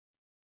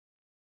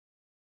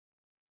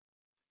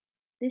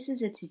This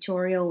is a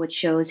tutorial which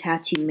shows how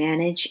to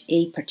manage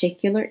a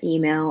particular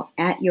email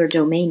at your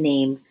domain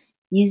name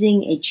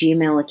using a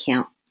Gmail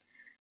account.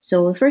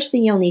 So the first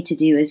thing you'll need to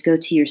do is go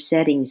to your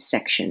settings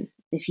section.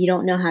 If you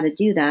don't know how to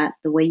do that,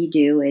 the way you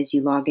do is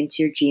you log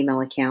into your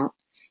Gmail account,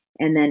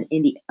 and then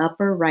in the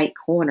upper right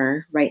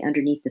corner, right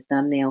underneath the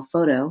thumbnail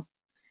photo,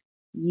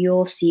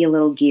 you'll see a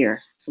little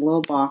gear. It's a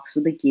little box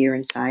with a gear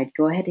inside.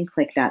 Go ahead and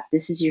click that.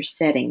 This is your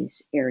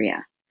settings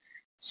area.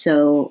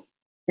 So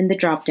in the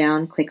drop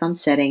down, click on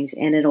settings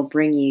and it'll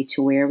bring you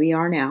to where we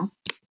are now.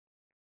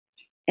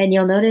 And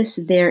you'll notice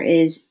there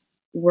is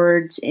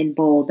words in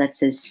bold that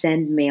says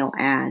send mail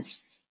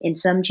as. In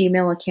some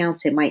Gmail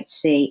accounts, it might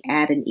say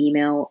add an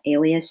email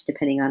alias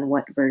depending on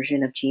what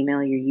version of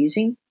Gmail you're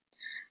using.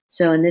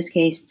 So in this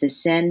case, to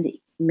send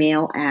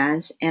mail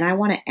as, and I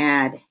want to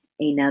add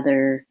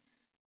another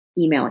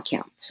email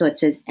account. So it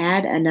says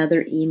add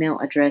another email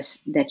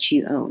address that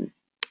you own.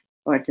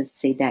 Or it doesn't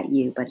say that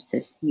you, but it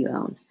says you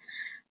own.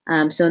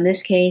 So in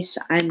this case,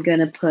 I'm going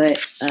to put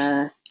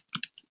the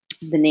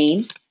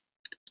name.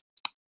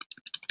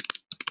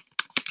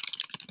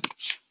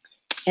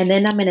 And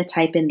then I'm going to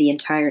type in the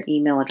entire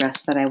email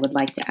address that I would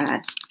like to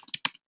add.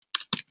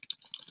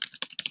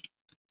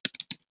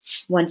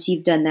 Once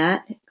you've done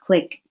that,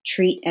 click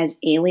Treat as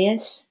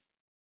Alias.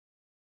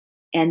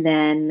 And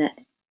then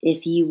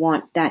if you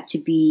want that to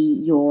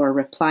be your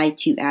reply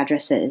to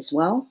address as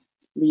well,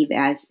 leave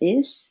as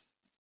is.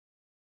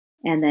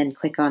 And then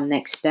click on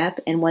Next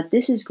Step. And what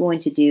this is going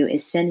to do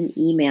is send an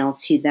email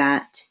to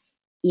that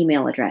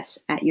email address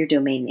at your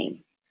domain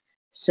name.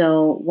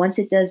 So once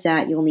it does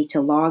that, you'll need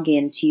to log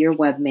in to your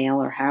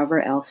webmail or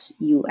however else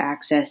you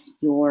access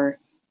your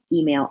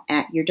email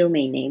at your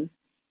domain name,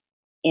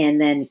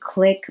 and then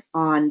click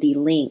on the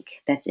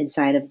link that's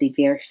inside of the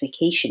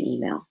verification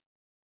email.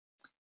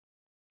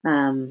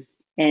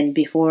 And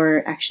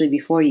before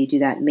you do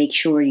that, make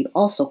sure you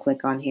also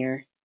click on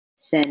here,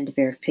 send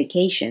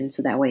verification,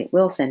 so that way it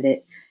will send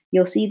it.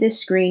 You'll see this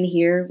screen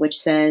here which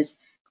says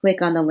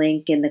click on the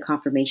link in the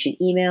confirmation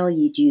email.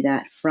 You do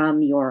that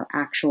from your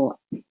actual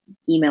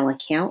email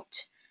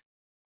account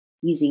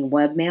using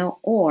webmail,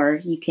 or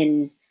you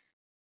can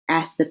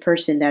ask the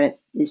person that it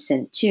is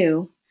sent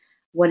to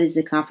what is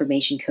the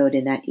confirmation code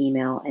in that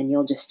email, and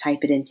you'll just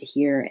type it into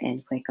here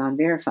and click on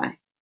verify.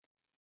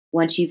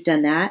 Once you've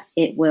done that,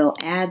 it will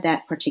add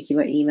that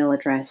particular email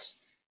address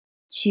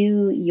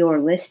to your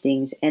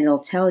listings, and it'll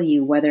tell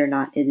you whether or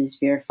not it is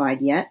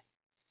verified yet.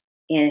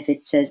 And if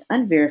it says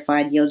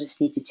unverified, you'll just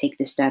need to take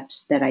the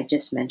steps that I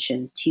just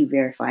mentioned to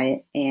verify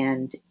it,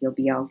 and you'll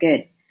be all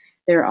good.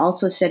 There are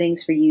also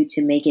settings for you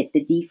to make it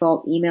the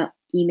default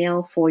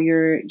email for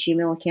your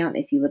Gmail account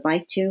if you would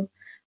like to.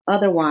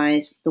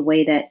 Otherwise, the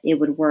way that it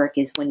would work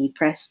is when you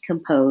press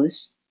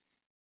Compose,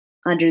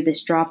 under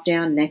this drop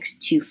down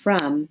next to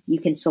From, you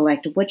can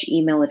select which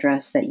email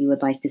address that you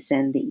would like to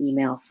send the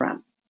email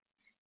from.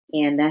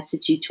 And that's a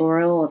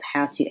tutorial of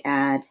how to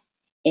add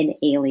an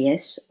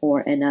alias or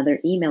another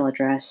email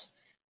address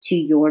to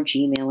your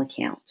Gmail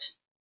account.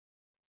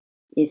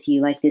 If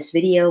you like this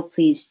video,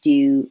 please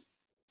do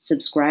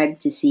subscribe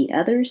to see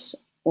others,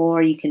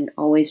 or you can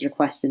always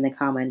request in the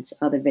comments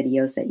other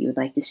videos that you would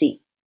like to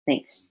see.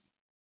 Thanks.